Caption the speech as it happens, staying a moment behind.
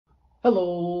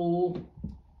Hello!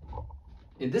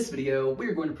 In this video, we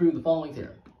are going to prove the following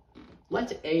theorem.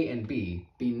 Let A and B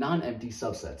be non-empty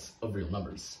subsets of real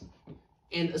numbers,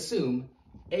 and assume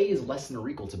A is less than or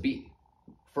equal to B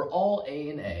for all A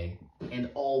in A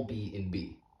and all B in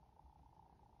B.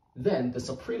 Then the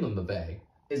supremum of A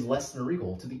is less than or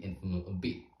equal to the infimum of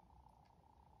B.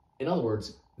 In other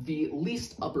words, the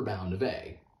least upper bound of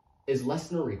A is less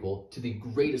than or equal to the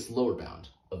greatest lower bound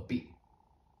of B.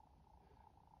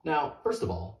 Now, first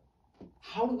of all,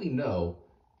 how do we know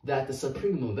that the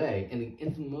supremum of A and the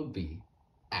infimum of B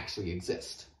actually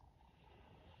exist?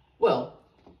 Well,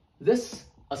 this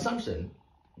assumption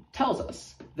tells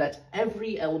us that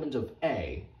every element of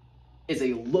A is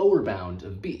a lower bound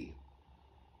of B,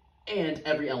 and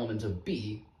every element of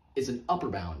B is an upper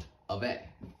bound of A.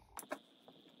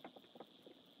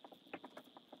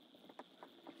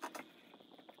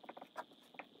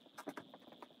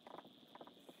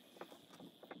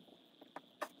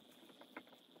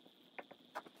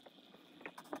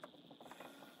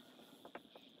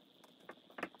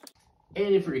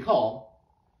 And if you recall,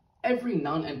 every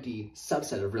non-empty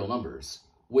subset of real numbers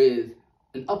with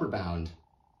an upper bound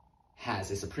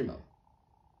has a supremum.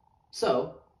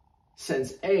 So,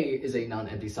 since A is a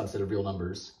non-empty subset of real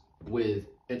numbers with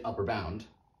an upper bound,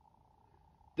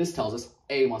 this tells us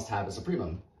A must have a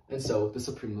supremum, and so the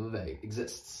supremum of A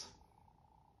exists.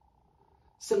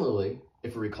 Similarly,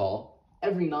 if you recall,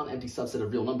 every non-empty subset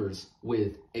of real numbers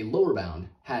with a lower bound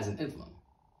has an infimum.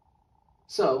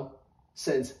 So,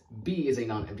 since B is a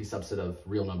non-empty subset of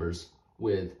real numbers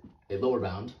with a lower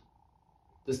bound,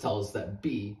 this tells us that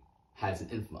B has an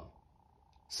infimum.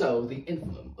 So the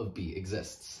infimum of B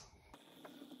exists.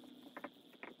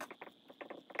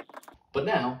 But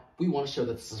now, we want to show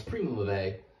that the supremum of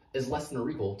A is less than or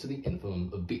equal to the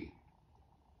infimum of B.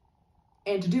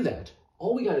 And to do that,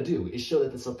 all we got to do is show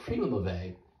that the supremum of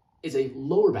A is a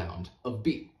lower bound of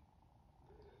B.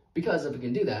 Because if we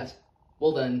can do that,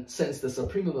 well then, since the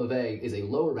supremum of A is a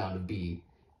lower bound of B,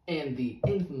 and the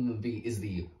infimum of B is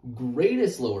the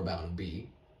greatest lower bound of B,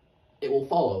 it will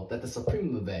follow that the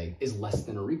supremum of A is less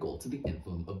than or equal to the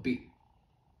infimum of B.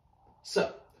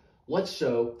 So, let's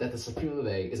show that the supremum of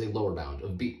A is a lower bound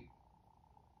of B.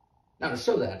 Now to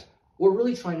show that, we're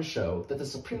really trying to show that the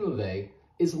supremum of A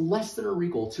is less than or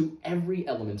equal to every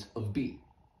element of B.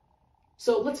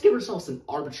 So let's give ourselves an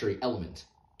arbitrary element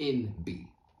in B.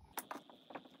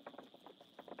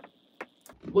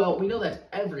 Well, we know that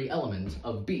every element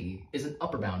of B is an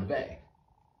upper bound of A.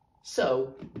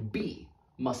 So, B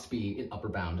must be an upper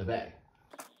bound of A.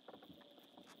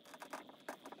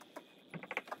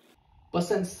 But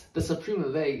since the supremum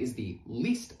of A is the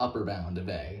least upper bound of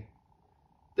A,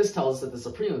 this tells us that the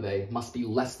supremum of A must be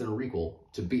less than or equal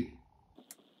to B.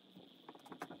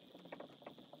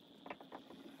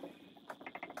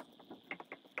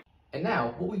 And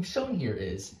now, what we've shown here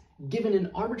is, given an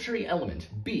arbitrary element,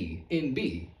 B, in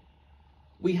B,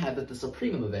 we have that the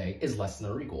supremum of A is less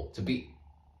than or equal to B.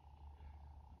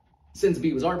 Since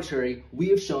B was arbitrary, we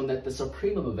have shown that the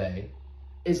supremum of A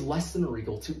is less than or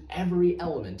equal to every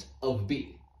element of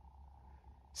B.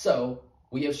 So,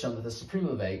 we have shown that the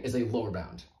supremum of A is a lower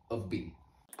bound of B.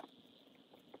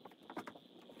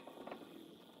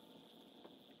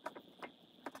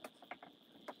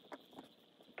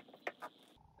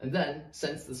 And then,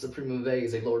 since the supremum of A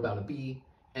is a lower bound of B,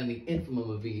 and the infimum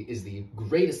of B is the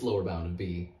greatest lower bound of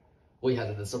B, we have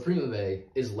that the supremum of A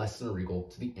is less than or equal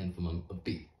to the infimum of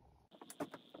B.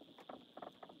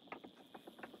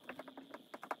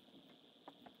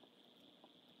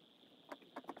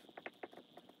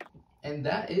 And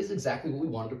that is exactly what we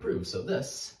wanted to prove, so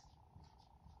this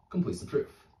completes the proof.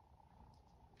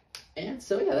 And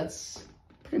so yeah, that's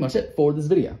pretty much it for this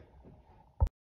video.